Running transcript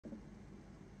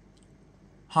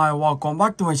Hi, welcome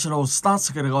back to my channel. Start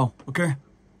to get it go, okay?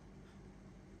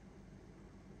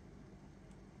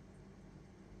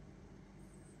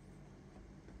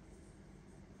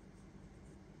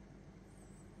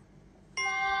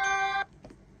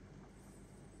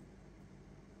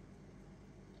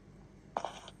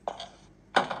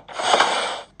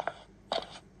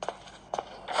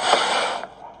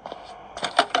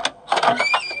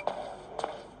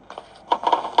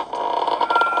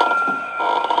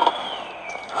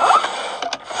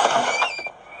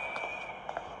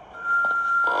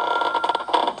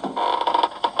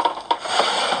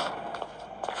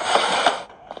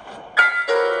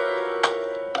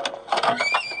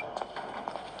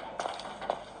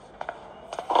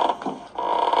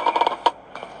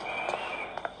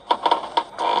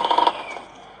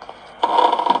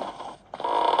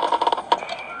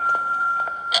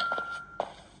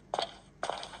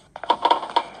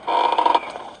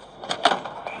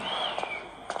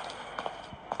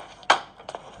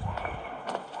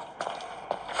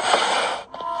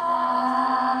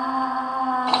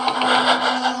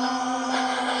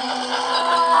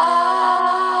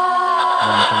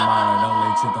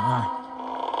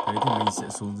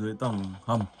 Xuống dưới tầng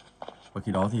hầm và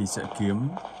khi đó thì sẽ kiếm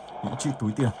những chiếc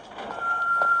túi tiền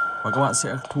và các bạn sẽ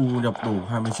thu nhập đủ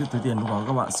 20 chiếc túi tiền, lúc đó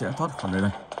các bạn sẽ thoát khỏi nơi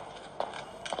đây.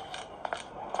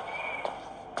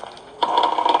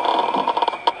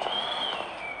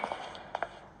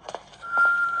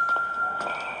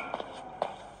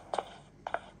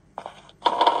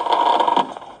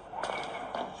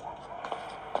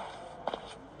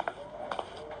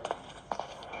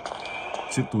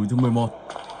 Chiếc túi thứ 11,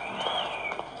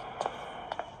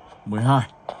 12,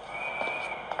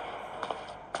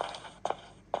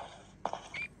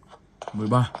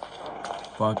 13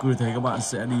 và cứ thế các bạn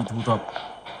sẽ đi thu thập.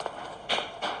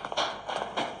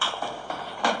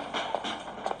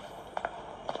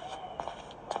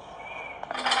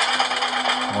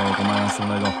 Có máy xuống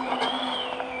đây rồi.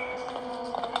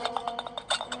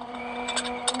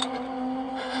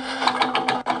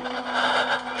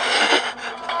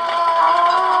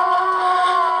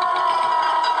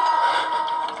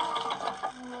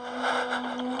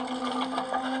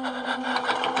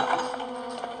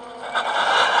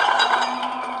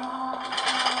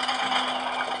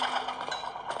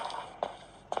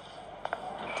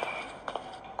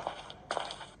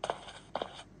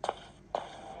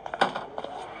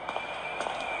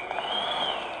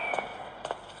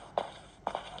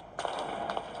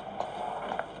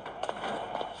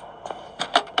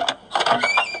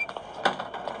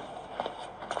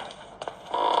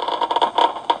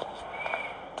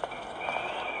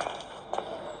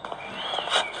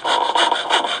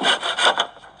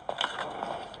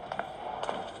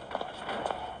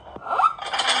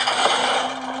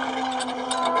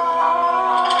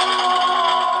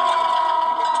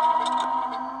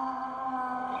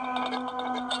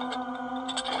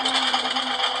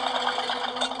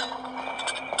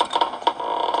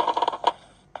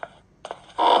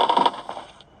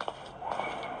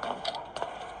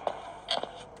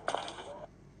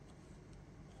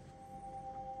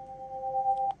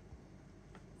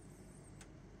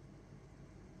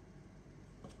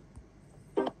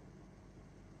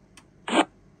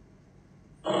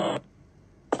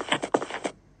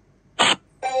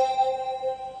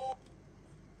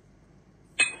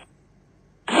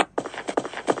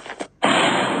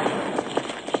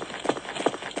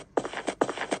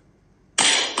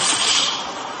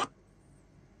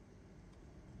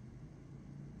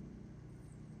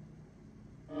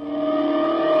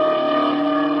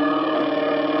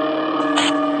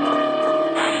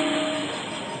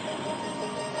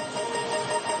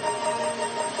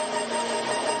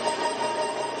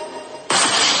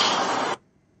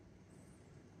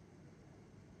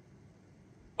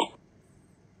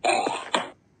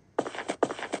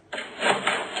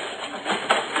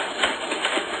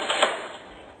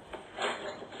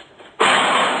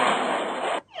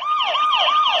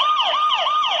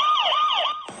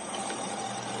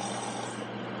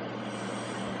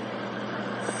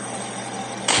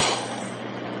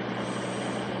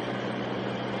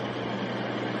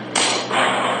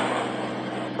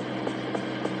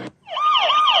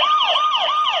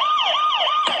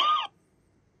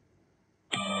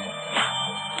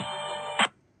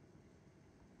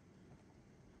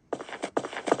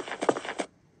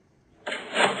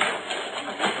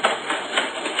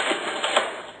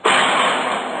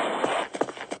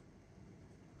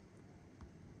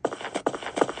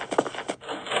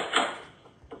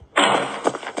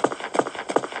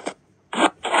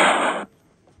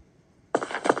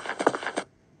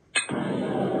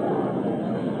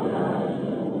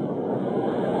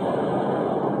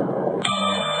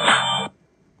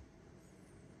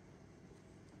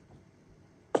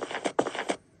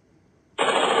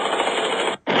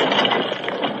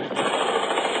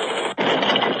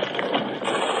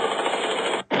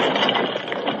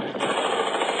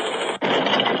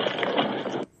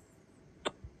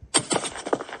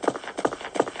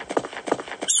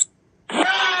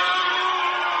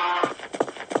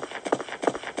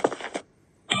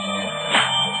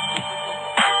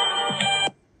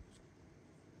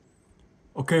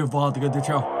 vào thì cái tiếp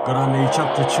theo Granny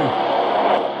Chapter 2.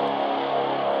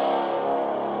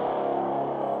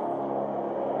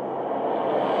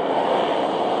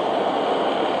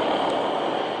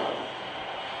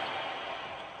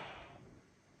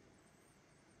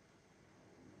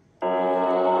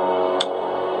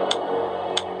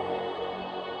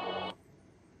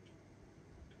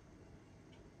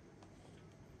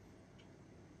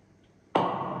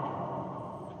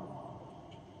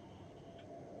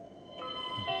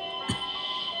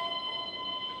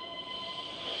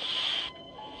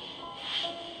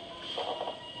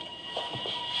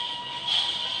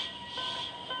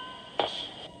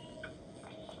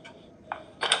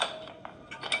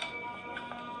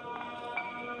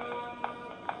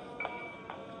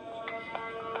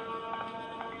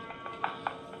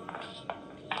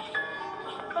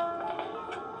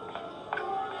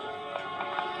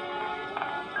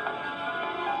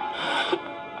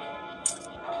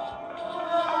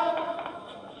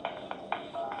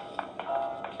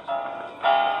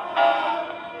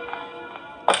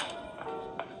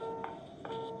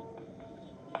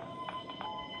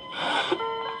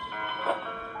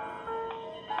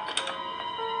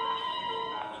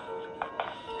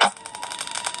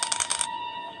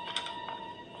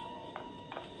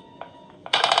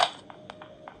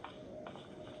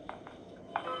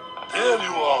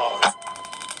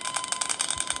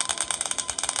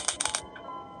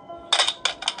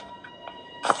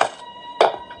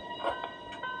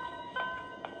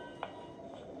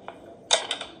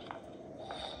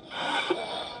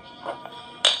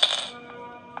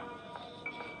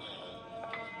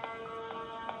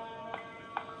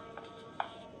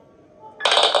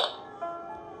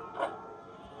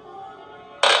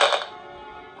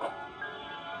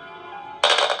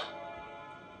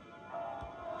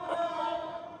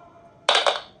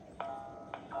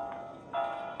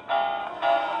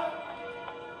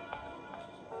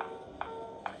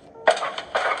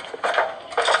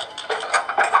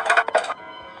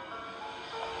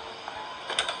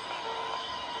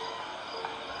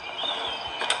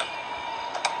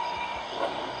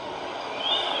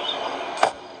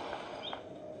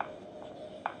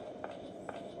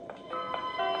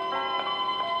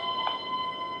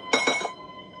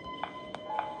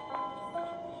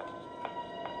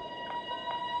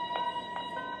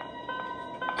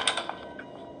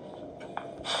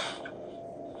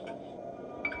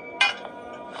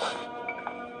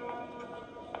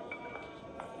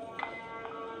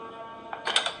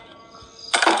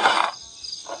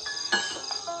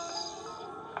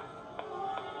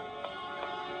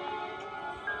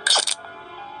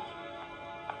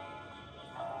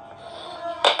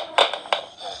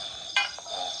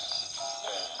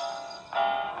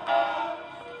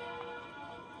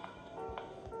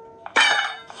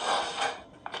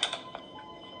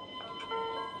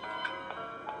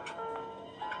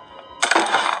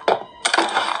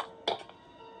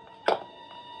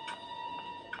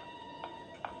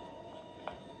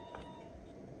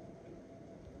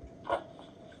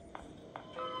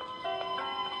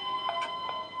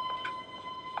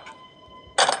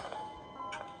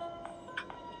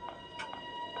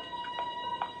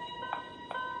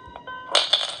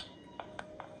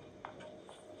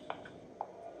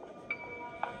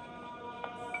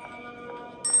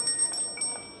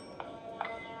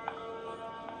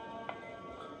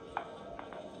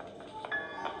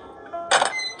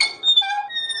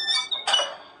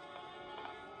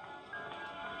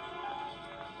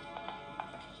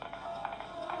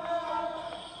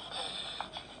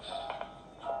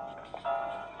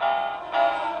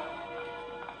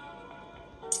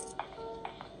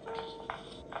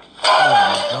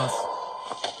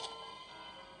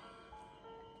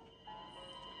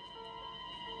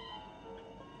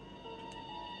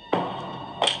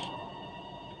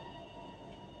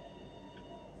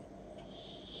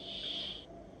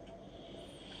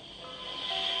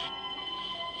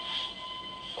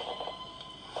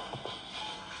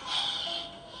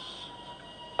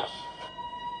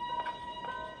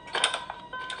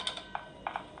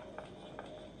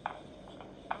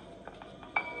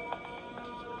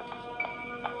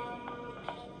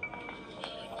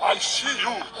 I see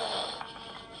you.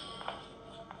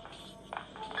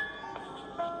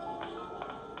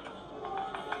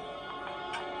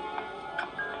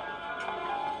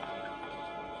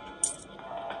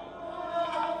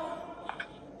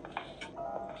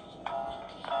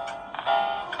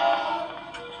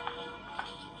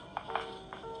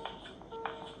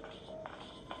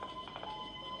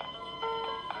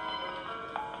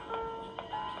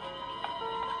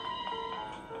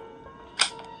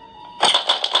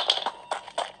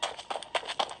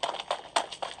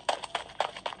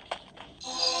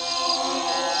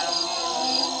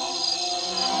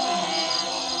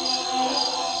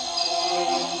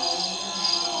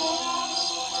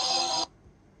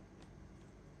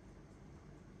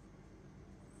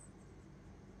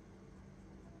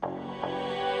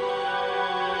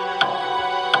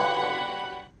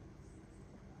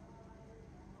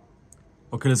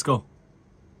 Okay, let's go.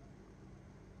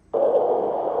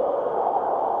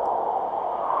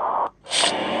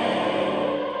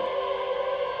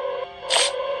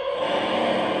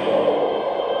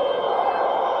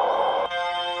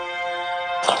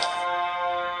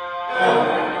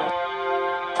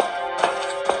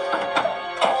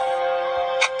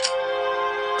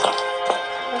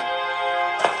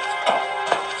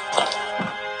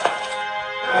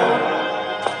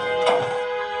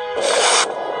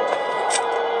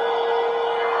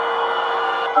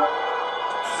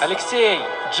 Алексей,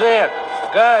 Джек,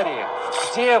 Гарри,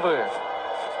 где вы?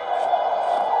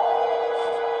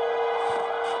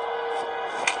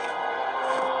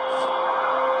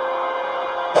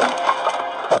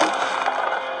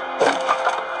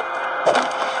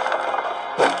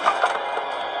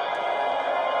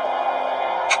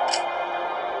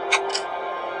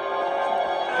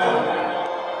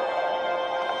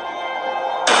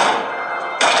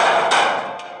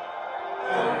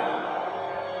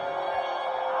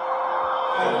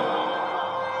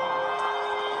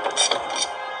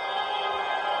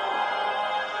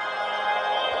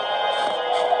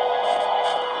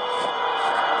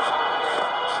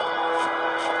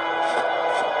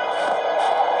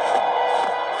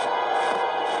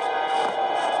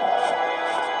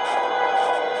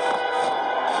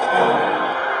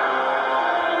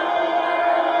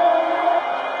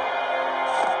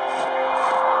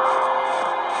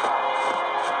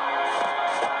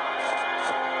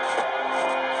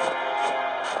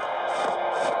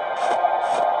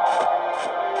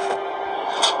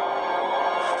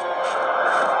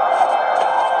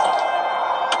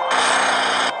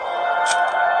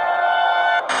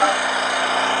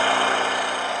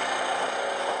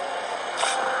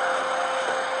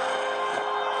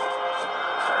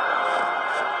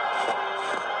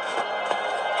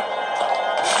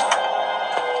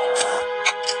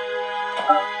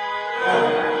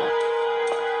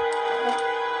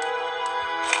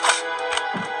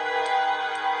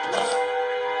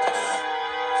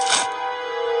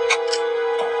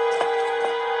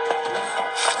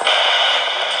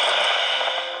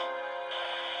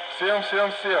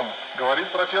 Всем,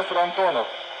 говорит профессор Антонов.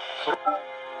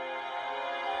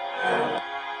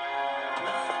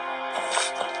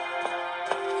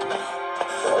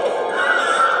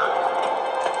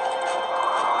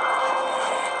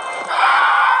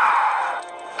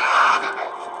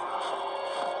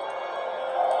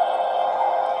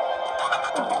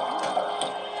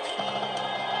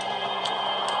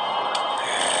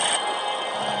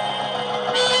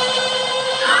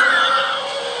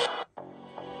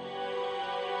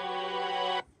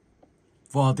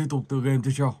 Và tiếp tục từ game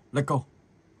tiếp theo. Let's go.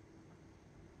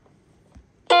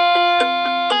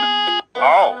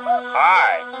 Oh,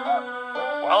 hi.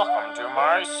 Welcome to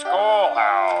my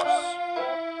schoolhouse.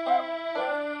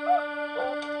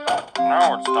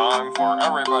 Now it's time for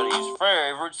everybody's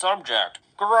favorite subject.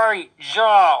 Great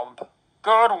job.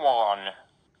 Good one.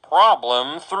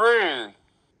 Problem 3.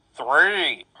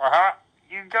 3.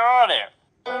 You got it.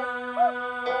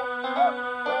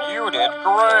 You did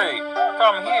great.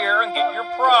 Come here and get your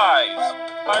prize.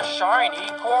 A shiny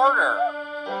quarter.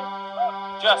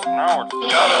 Just now it's...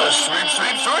 Gotta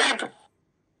sweep.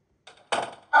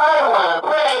 I want to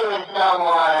play with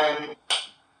someone.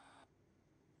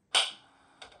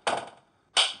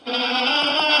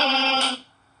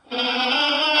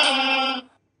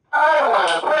 I want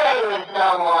to play with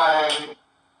someone.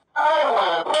 I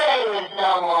want to play with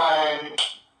someone.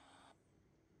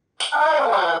 I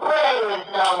want to play with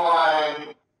someone.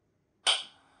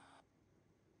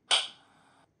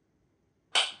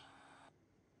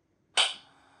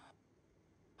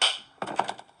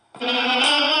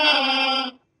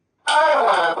 I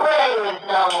want to play with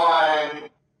someone.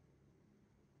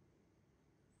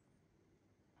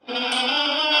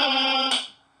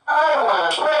 I want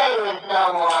to play with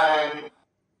someone.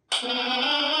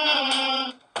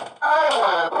 I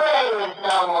want to play with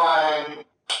someone.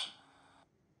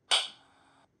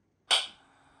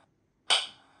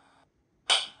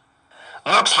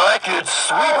 Looks like it's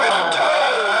sweeping time.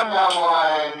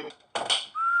 Someone.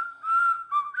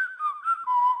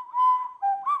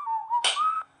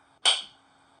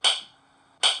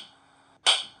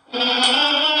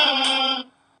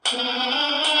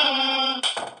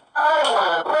 I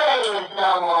want to play with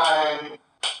someone.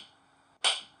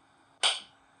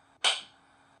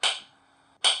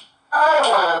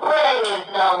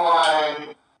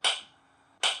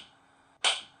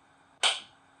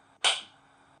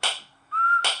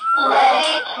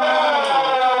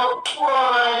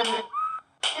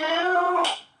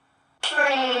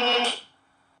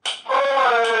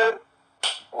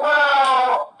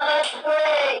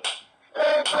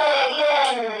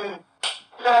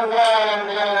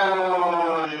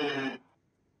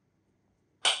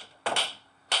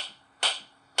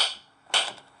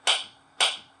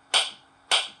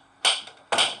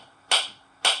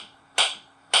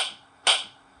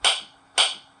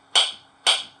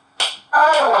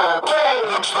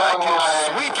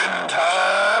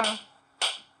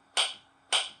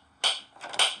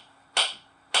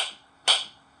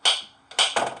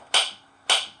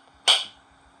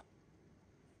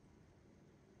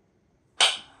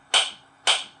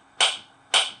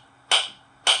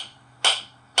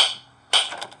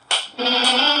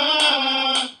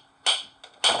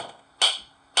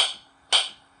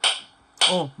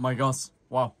 Oh my god.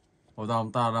 Wow. Hóa ra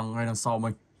ông ta đang ngay đằng sau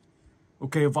mình.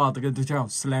 Ok, vào tới cái tiếp theo.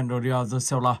 Slendrina the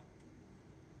Cellar.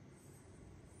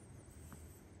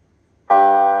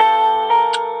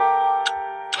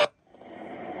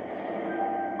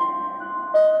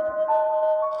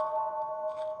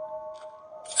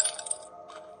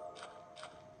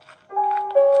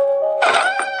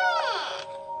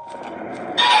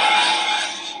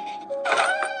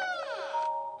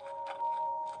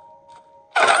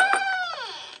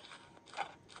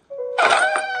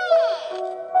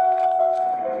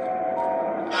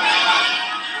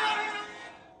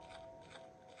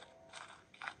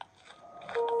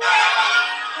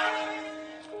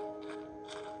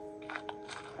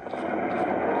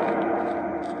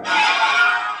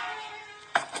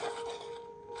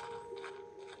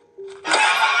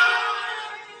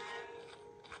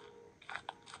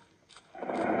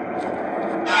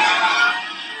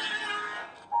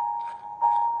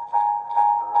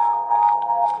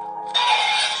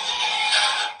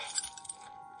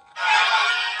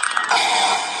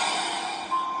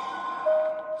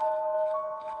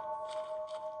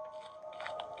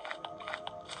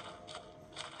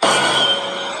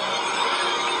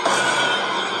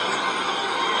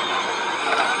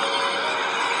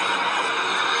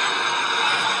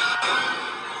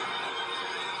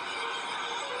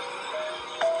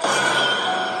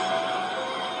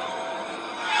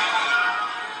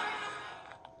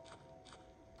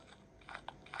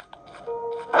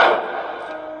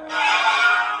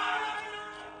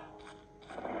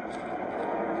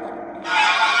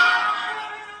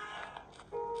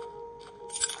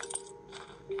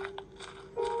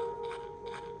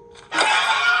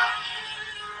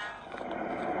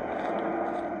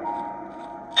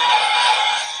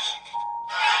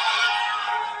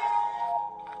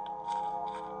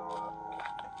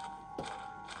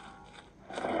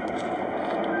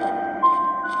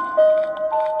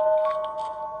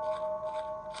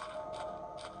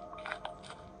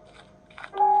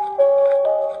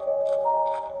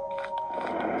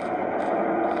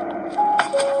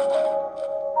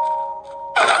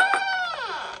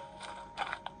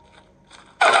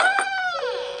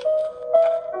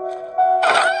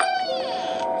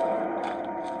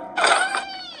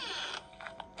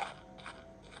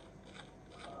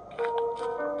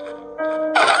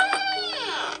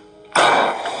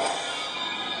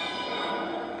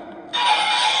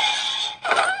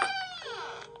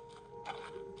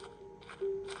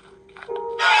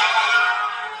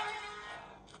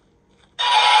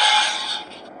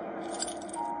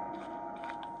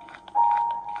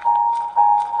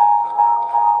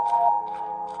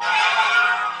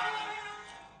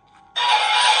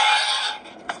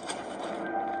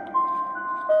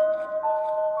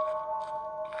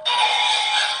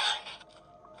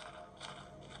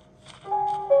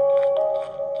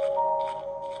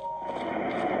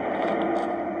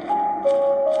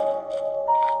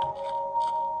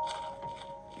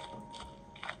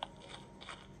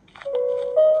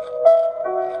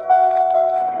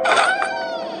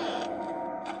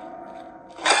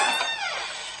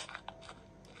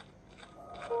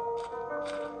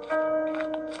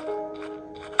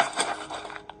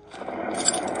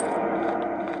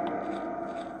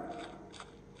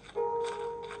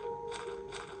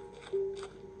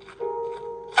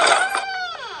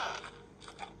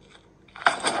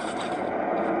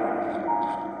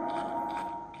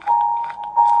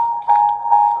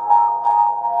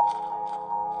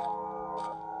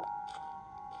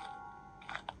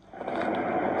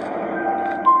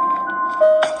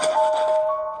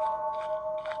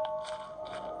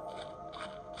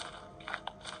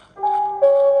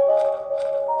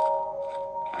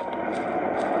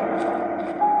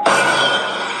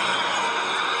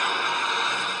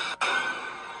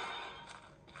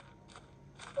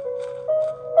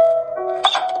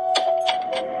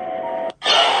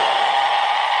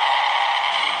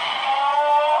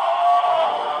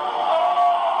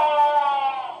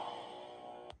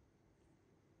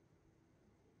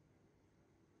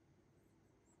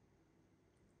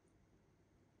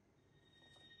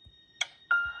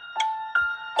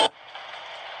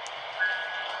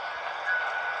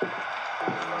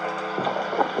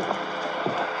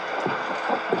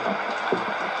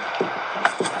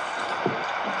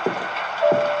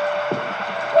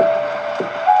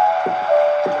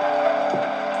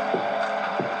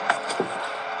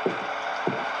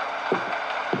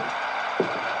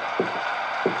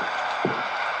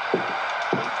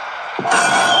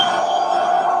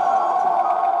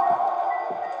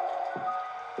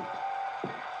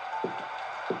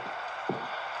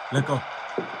 Let's go.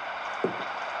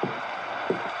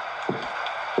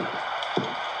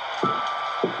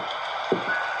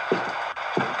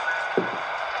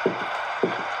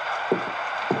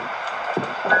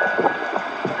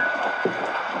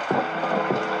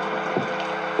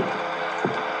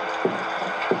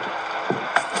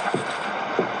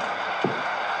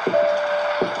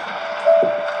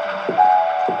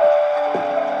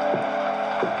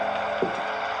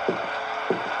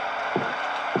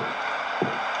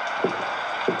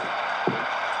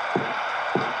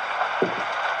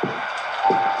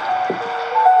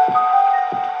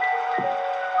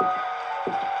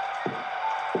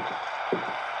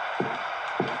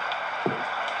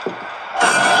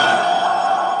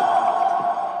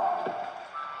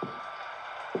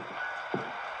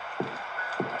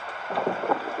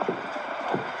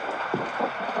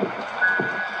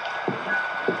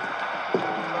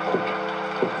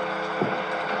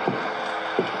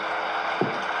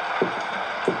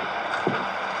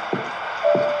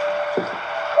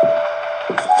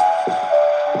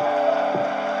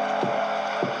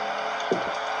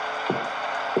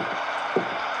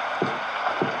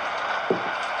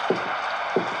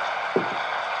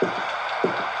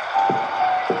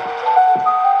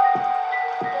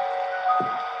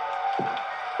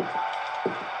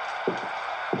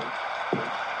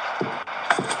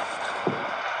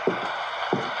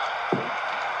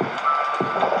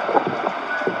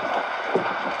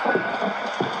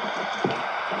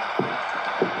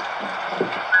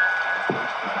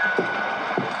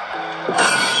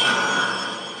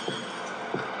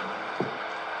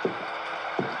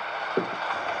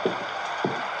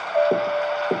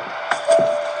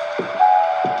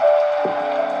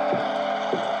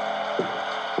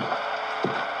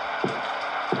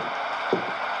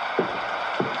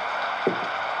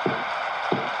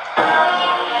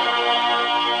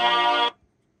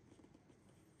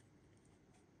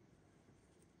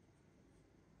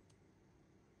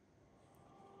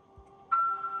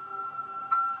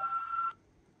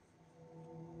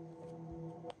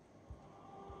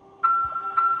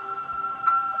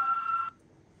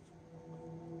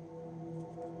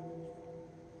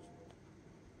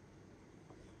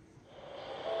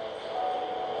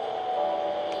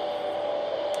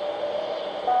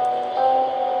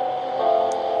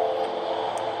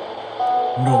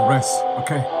 No rest.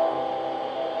 Okay.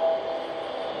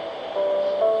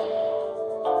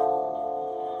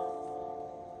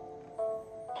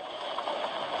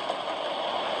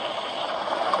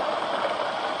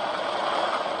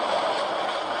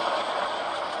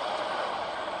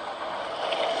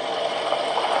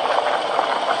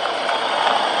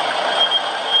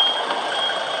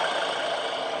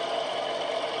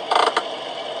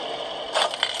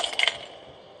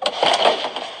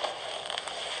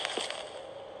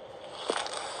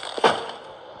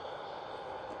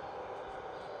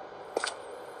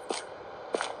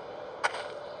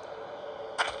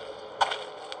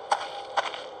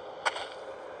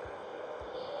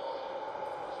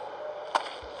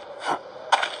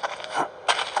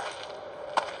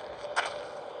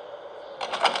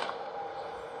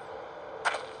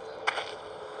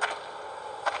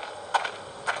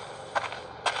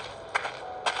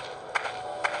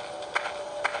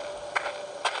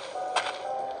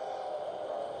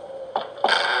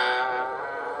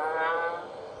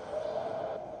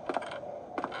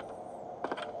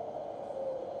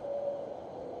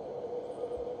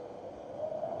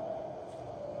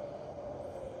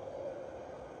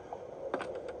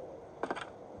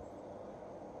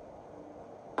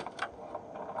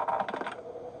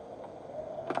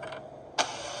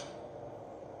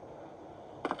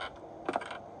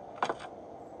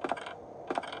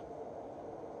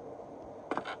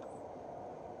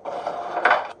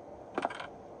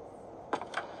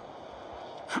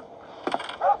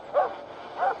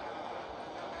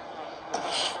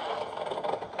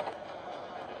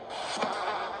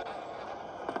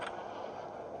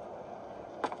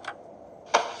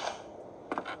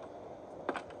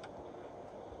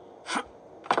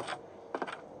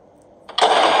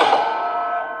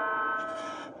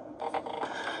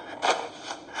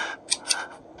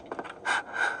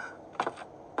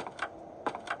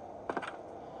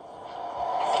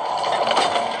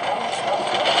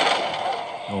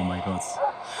 Oh my god.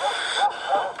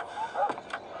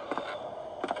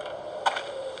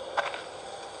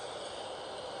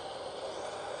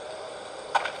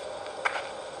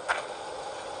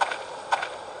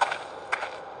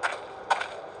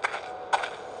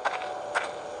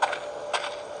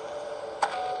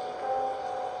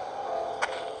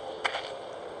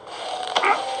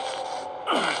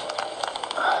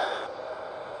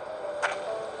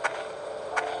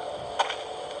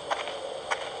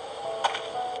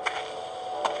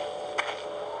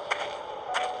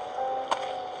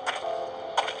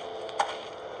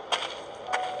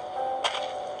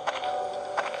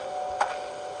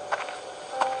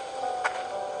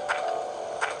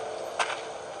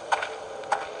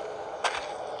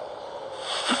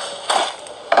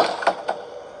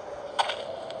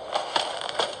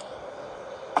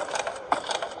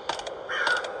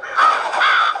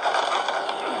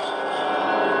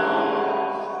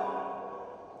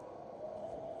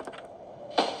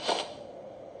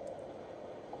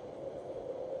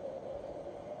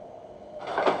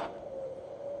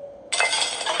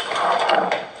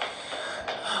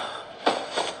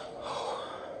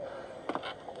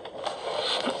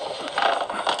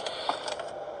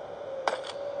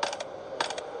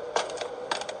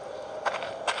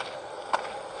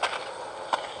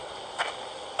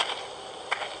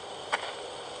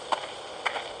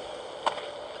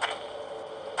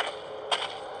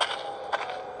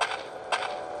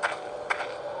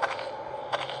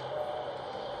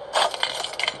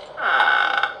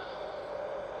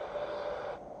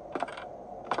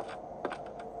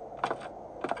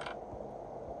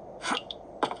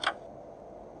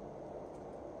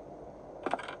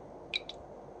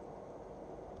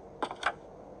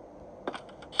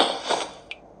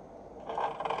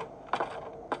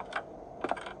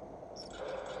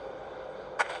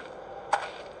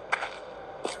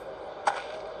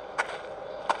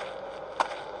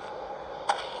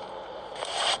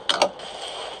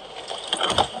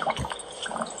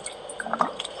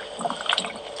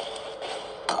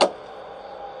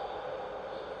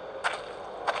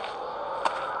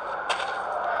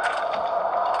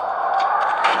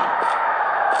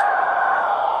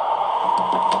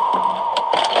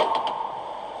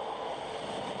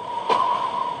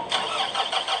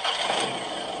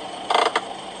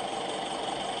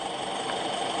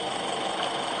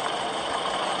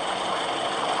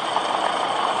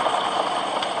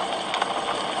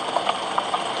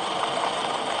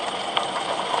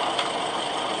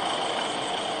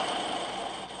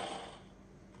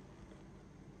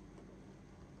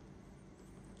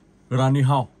 Rani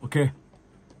Hao, okay.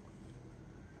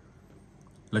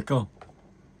 Let's go.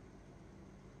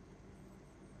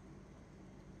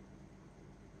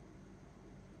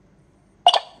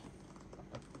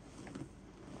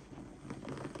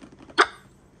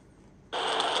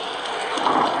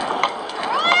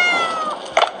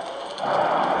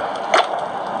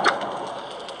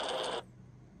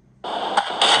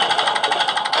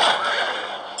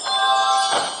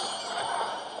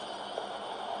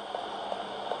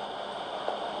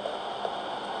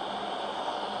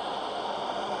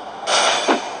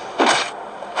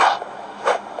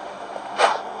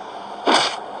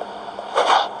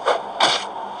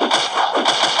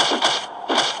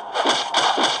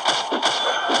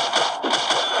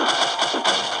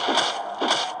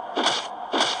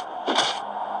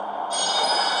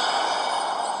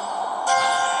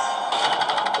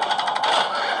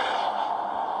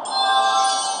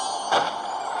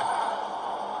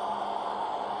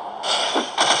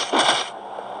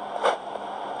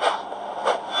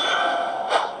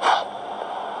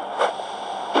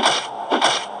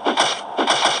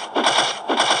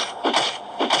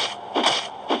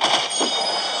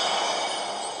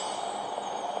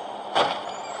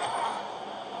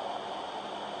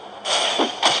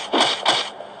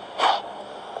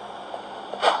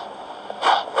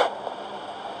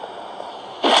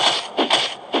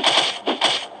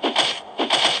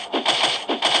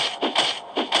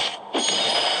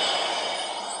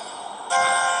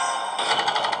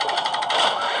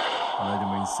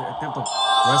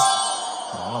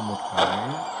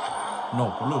 Nổ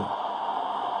có lửa.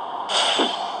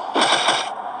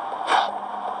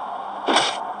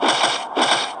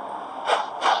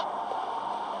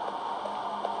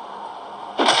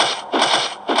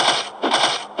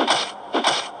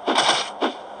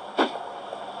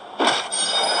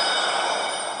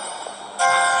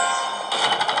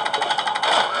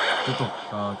 Tiếp tục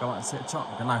các bạn sẽ chọn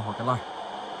cái này hoặc cái này.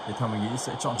 Thì theo mình nghĩ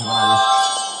sẽ chọn thứ này đi.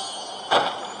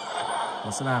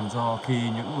 Nó sẽ làm cho khi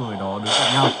những người đó đứng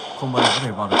cạnh nhau không bao giờ có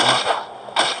thể vào được các bạn.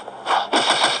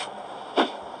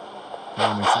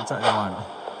 Rồi mình sẽ chạy ra ngoài nữa,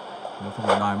 nếu không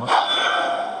có đài mất.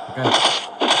 Ok.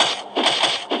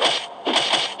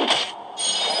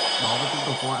 Đó, và tiếp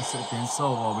tục các bạn sẽ tiến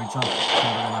sâu vào bên trong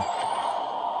cái này.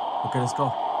 Ok, let's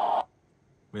go.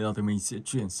 Bây giờ thì mình sẽ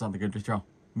chuyển sang cái tiếp theo,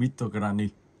 Mr. Granny.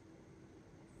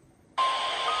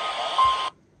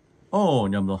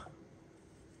 Nhầm rồi.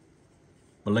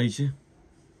 Baldi chứ.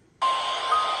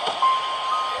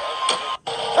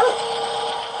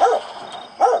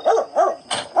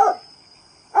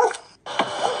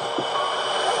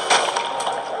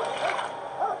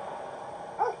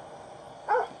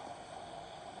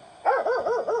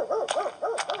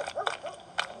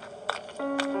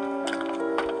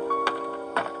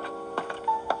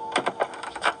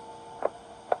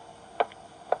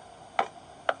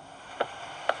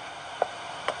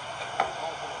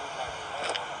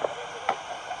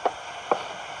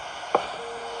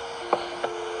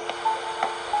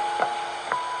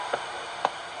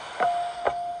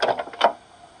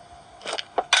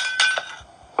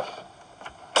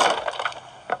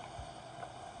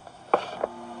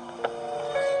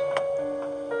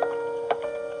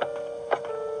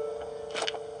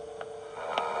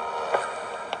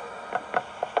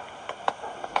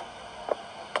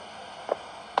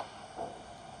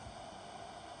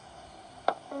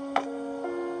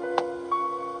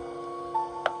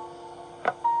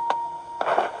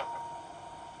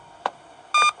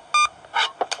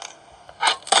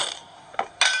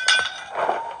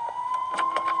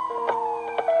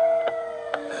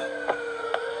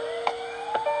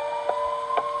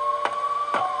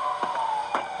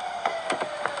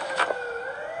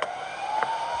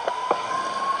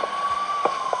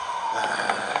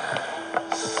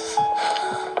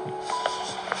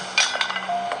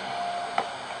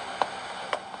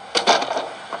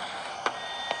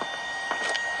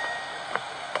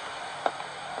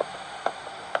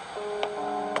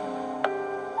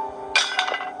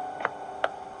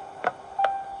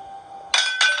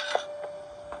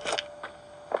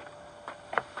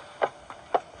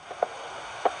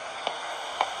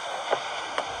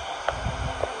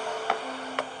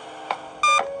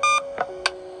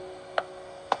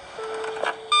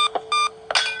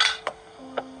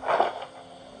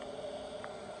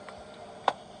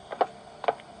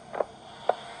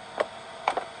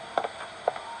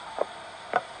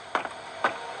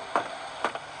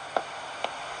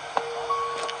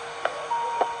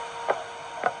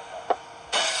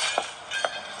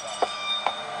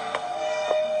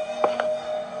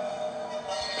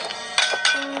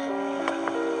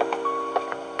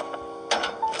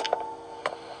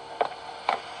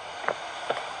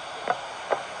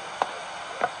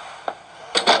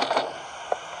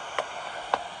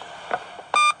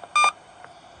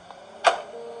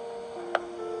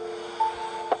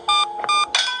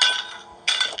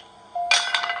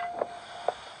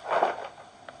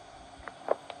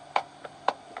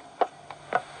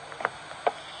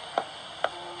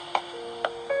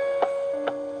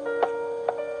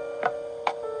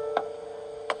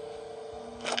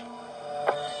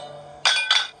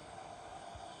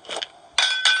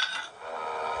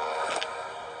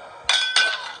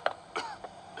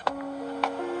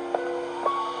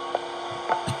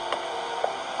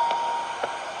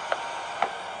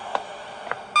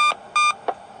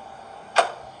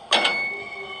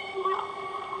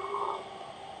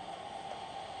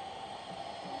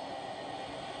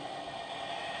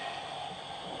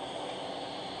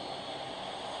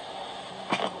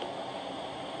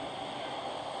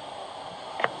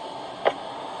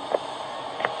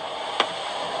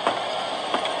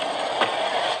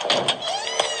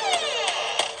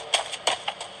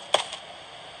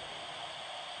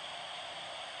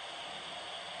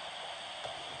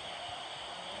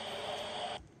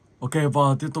 Ok, và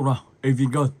tiếp tục nào.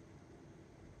 Avian Gun.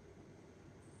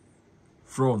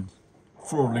 Front.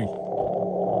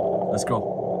 Let's go.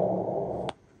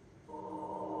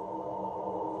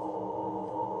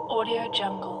 Audio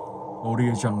Jungle.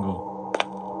 Audio Jungle.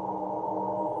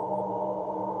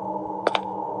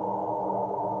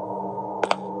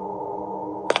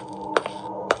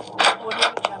 Audio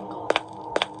Jungle.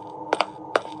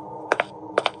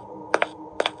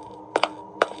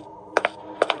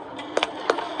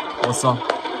 Sao?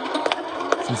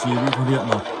 CC bị phát hiện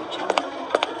rồi.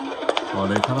 Ở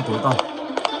đây khá là tối tăm.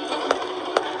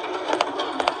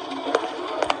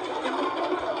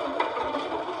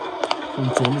 Không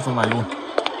trốn được trong này luôn.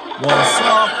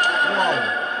 What's up? Wow.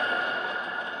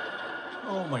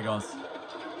 Oh my god.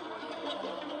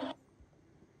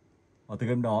 Ở từ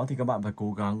game đó thì các bạn phải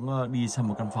cố gắng đi sang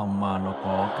một căn phòng mà nó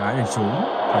có cái để trốn.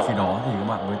 Thì khi đó thì các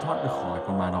bạn mới thoát được khỏi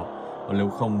con ma đó. Và nếu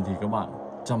không thì các bạn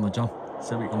 100%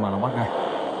 sẽ bị con ma nó bắt ngay.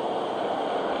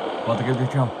 Và từ game tiếp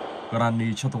theo,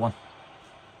 Granny Chapter 1.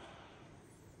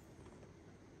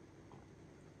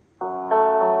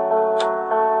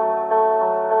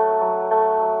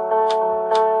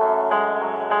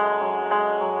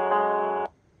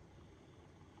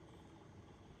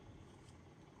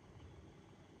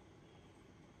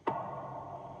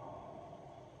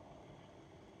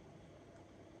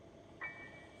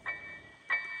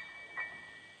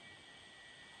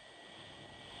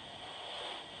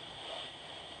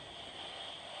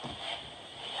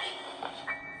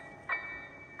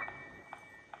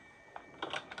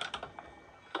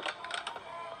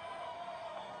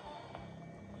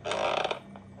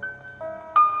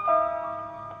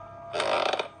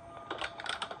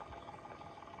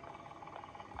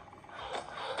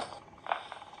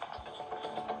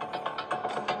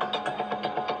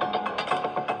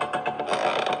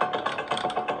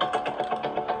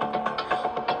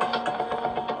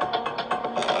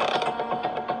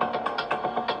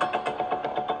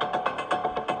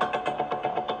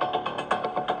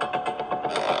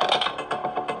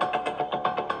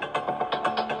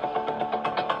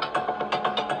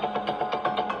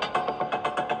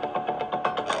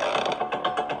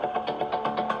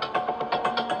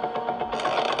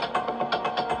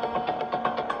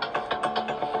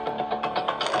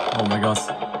 Oh my gosh.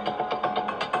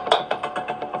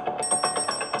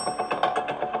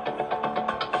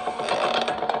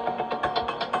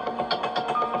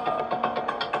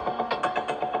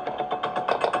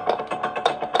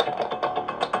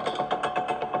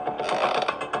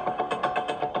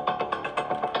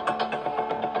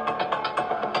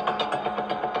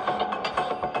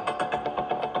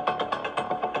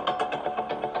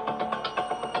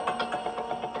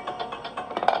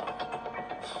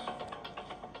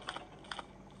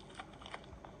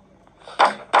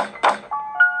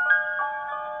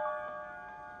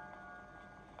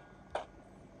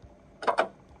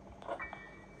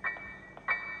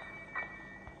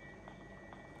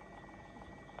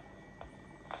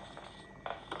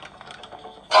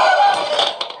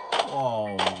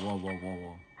 Whoa.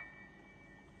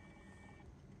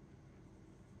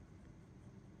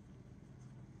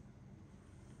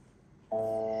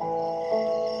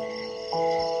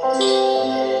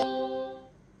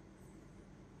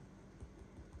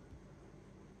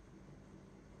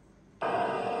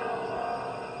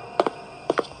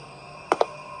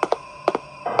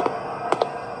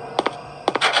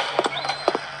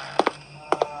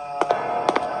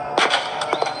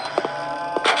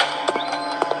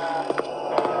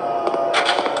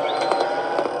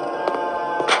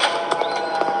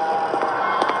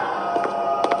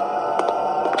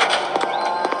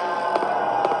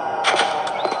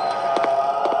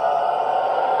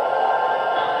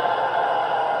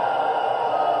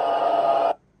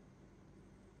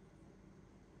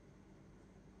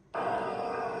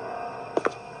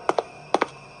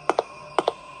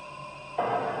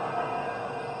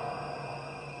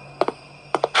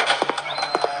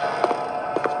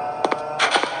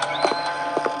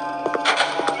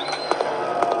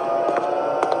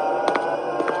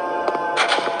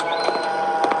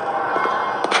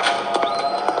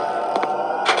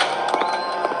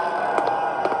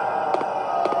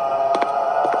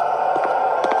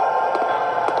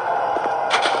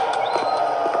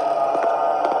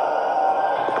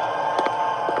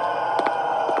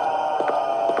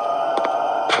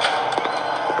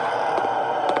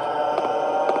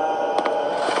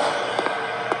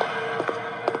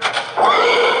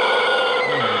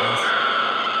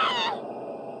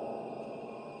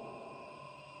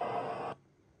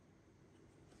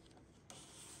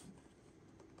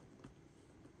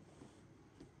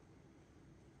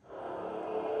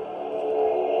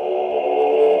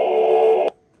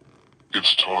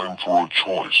 It's time for a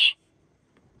choice.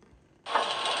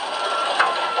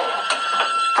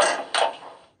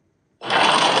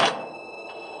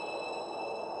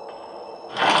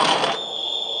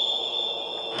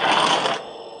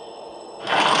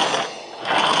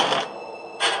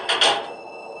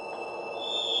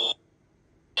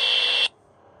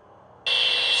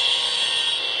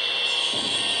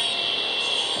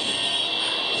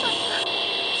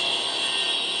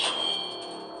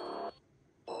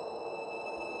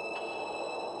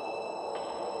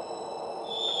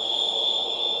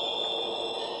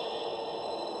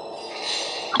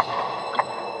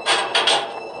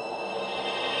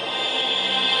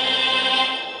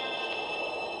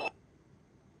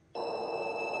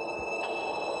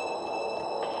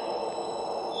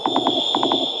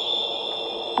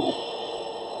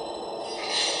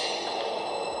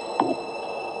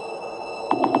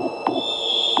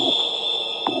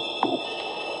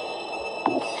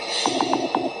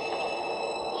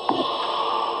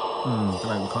 Cái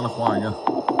này cũng khá là khoai nha.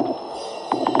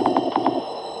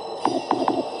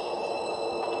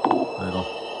 Đây rồi.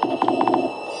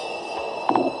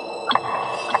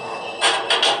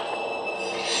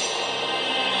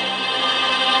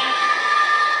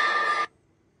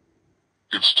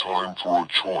 It's time for a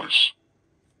choice.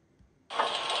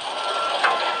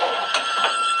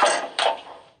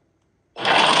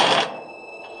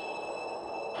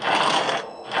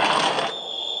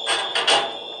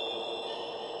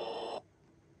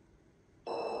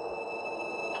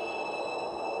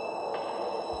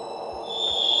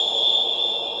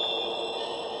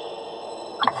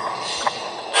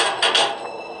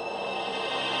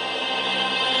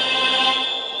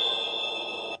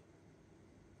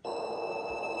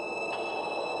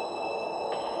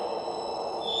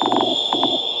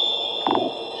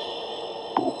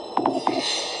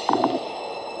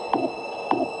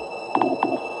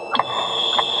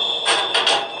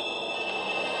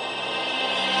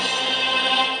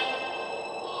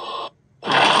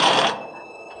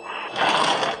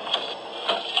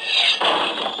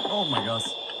 Oh my gosh.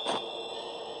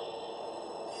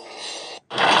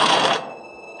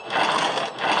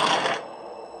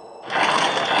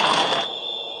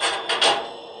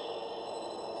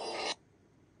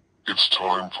 It's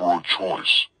time for a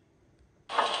choice.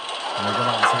 Đây các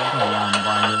bạn sẽ phải làm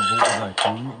vài nhiệm vụ giải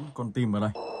cứu những con tim vào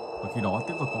đây. Và khi đó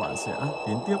tiếp tục các bạn sẽ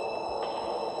tiến tiếp.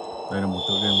 Đây là một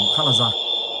tựa game khá là dài.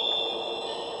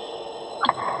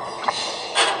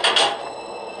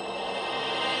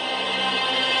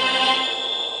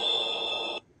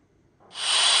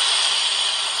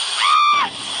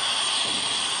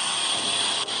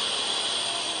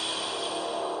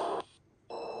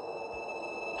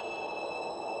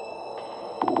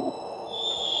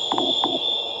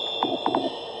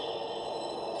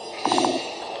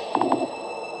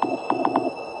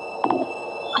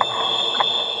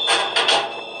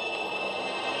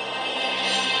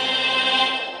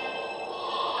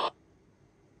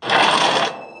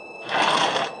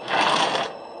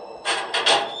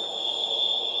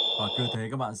 Và cứ thế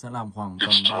các bạn sẽ làm khoảng tầm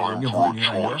 3-4 nhiệm vụ như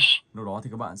này nữa. Lúc đó thì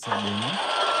các bạn sẽ đến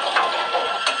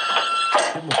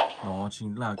tiết mục, đó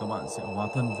chính là các bạn sẽ hóa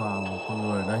thân vào một con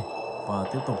người ở đây và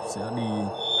tiếp tục sẽ đi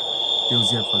tiêu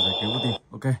diệt và giải cứu con tim.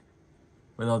 Ok,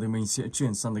 bây giờ thì mình sẽ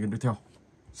chuyển sang cái tiếp theo,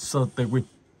 Stickman.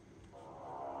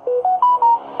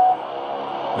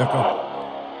 Let's go.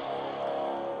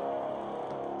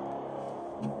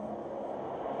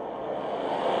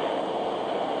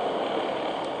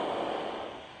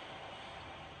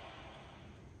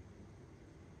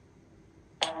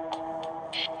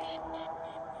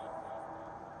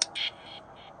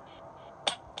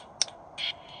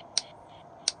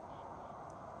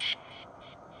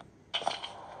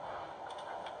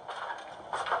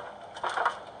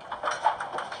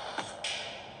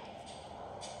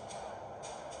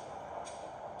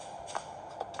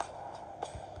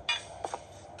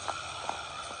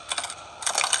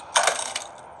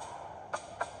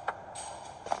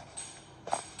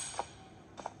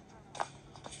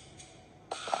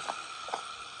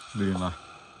 Đi đường này.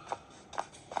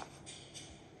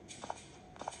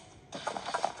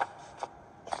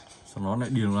 Sau đó lại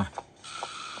đi đường này.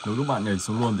 Nếu các bạn nhảy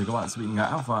xuống luôn thì các bạn sẽ bị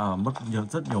ngã và mất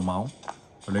rất nhiều máu.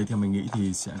 Ở đây theo mình nghĩ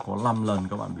thì sẽ có 5 lần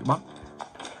các bạn bị bắt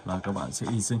là các bạn sẽ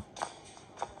hy sinh.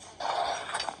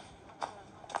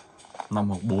 5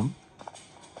 hoặc 4.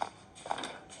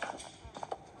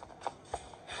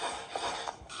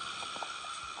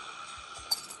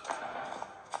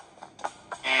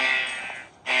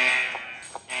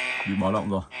 Bị báo động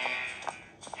rồi.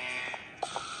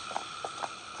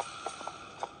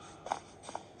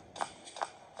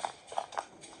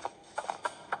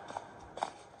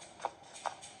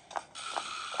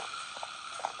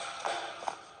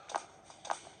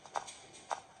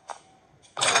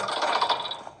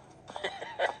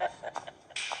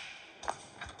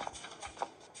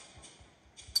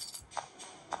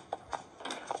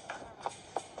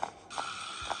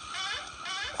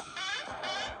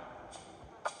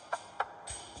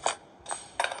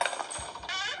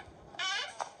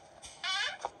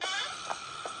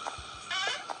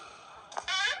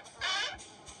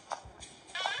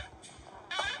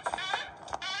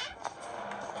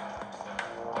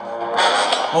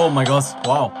 Oh my gosh,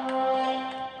 wow.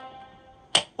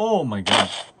 Oh my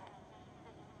god.